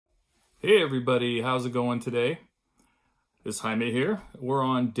Hey everybody, how's it going today? It's Jaime here. We're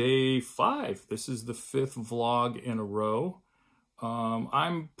on day 5. This is the 5th vlog in a row.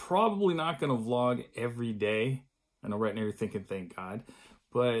 I'm probably not going to vlog every day. I know right now you're thinking, thank God.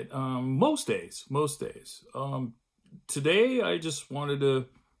 But most days. Today I just wanted to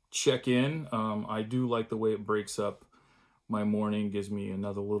check in. I do like the way it breaks up my morning, gives me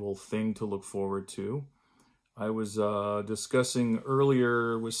another little thing to look forward to. I was discussing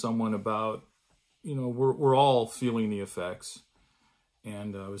earlier with someone about, we're all feeling the effects.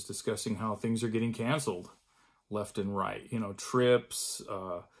 And I was discussing how things are getting canceled left and right. Trips,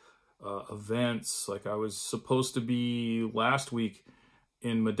 events. Like I was supposed to be last week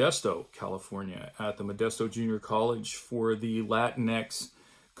in Modesto, California, at the Modesto Junior College for the Latinx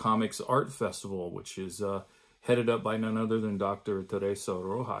Comics Art Festival, which is headed up by none other than Dr. Teresa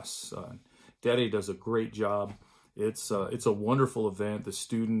Rojas. Daddy does a great job. It's a wonderful event. The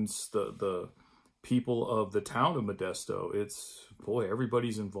students, the people of the town of Modesto,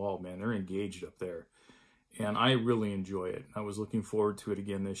 everybody's involved, man. They're engaged up there. And I really enjoy it. I was looking forward to it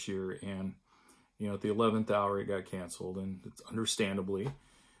again this year. And, at the 11th hour, it got canceled, and it's understandably.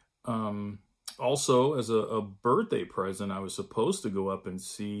 Also, as a birthday present, I was supposed to go up and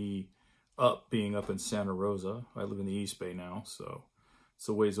see being up in Santa Rosa. I live in the East Bay now, so it's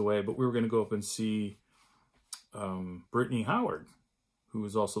a ways away, but we were going to go up and see Brittany Howard, who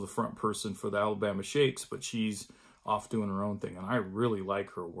is also the front person for the Alabama Shakes, but she's off doing her own thing, and I really like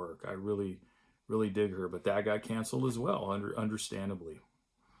her work. I really dig her, but that got canceled as well, understandably.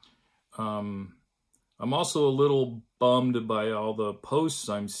 I'm also a little bummed by all the posts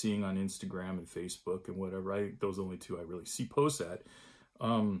I'm seeing on Instagram and Facebook and whatever. Those are the only two I really see posts at.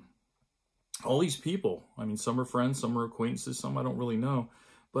 All these people, some are friends, some are acquaintances, some I don't really know.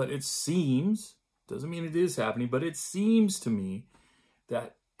 But it seems, doesn't mean it is happening, but it seems to me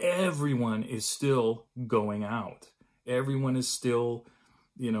that everyone is still going out. Everyone is still,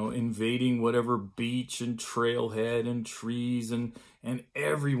 invading whatever beach and trailhead and trees and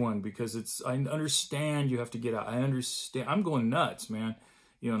everyone, because I understand you have to get out. I understand. I'm going nuts, man.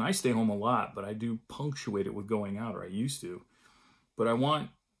 And I stay home a lot, but I do punctuate it with going out, or I used to. But I want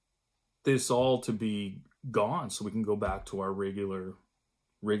this all to be gone so we can go back to our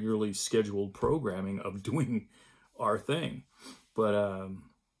regularly scheduled programming of doing our thing. But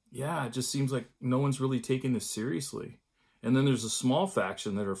yeah, it just seems like no one's really taking this seriously. And then there's a small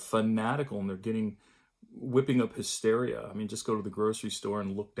faction that are fanatical, and they're whipping up hysteria. Just go to the grocery store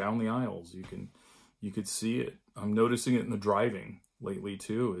and look down the aisles. You could see it. I'm noticing it in the driving lately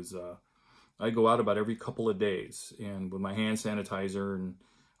too. I go out about every couple of days, and with my hand sanitizer, and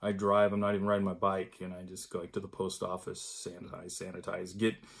I drive. I'm not even riding my bike, and I just go to the post office, sanitize,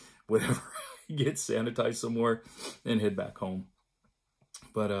 get whatever, get sanitized some more, and head back home.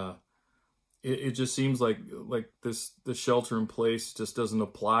 But it just seems like the shelter in place just doesn't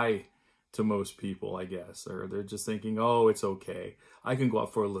apply to most people, I guess, or they're just thinking, oh, it's okay, I can go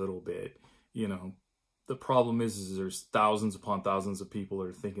out for a little bit. The problem is there's thousands upon thousands of people that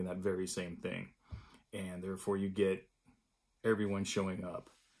are thinking that very same thing, and therefore you get everyone showing up.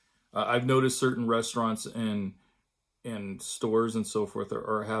 I've noticed certain restaurants and stores and so forth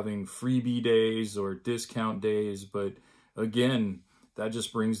are having freebie days or discount days, but again, that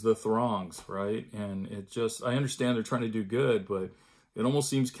just brings the throngs, right? And I understand they're trying to do good, but it almost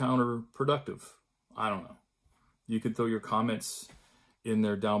seems counterproductive. I don't know. You could throw your comments in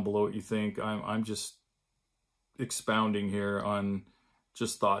there down below what you think. I'm just expounding here on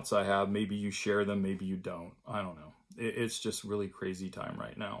just thoughts I have. Maybe you share them, maybe you don't. I don't know. It's just really crazy time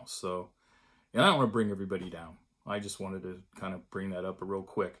right now. So, and I don't want to bring everybody down. I just wanted to kind of bring that up real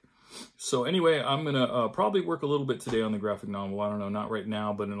quick. So anyway, I'm going to probably work a little bit today on the graphic novel. I don't know, not right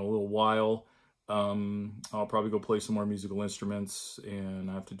now, but in a little while. I'll probably go play some more musical instruments, and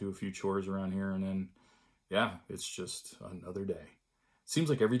I have to do a few chores around here. And then, yeah, it's just another day. Seems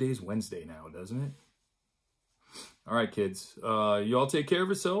like every day is Wednesday now, doesn't it? All right, kids. You all take care of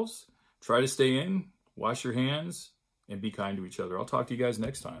yourselves. Try to stay in, wash your hands, and be kind to each other. I'll talk to you guys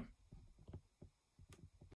next time.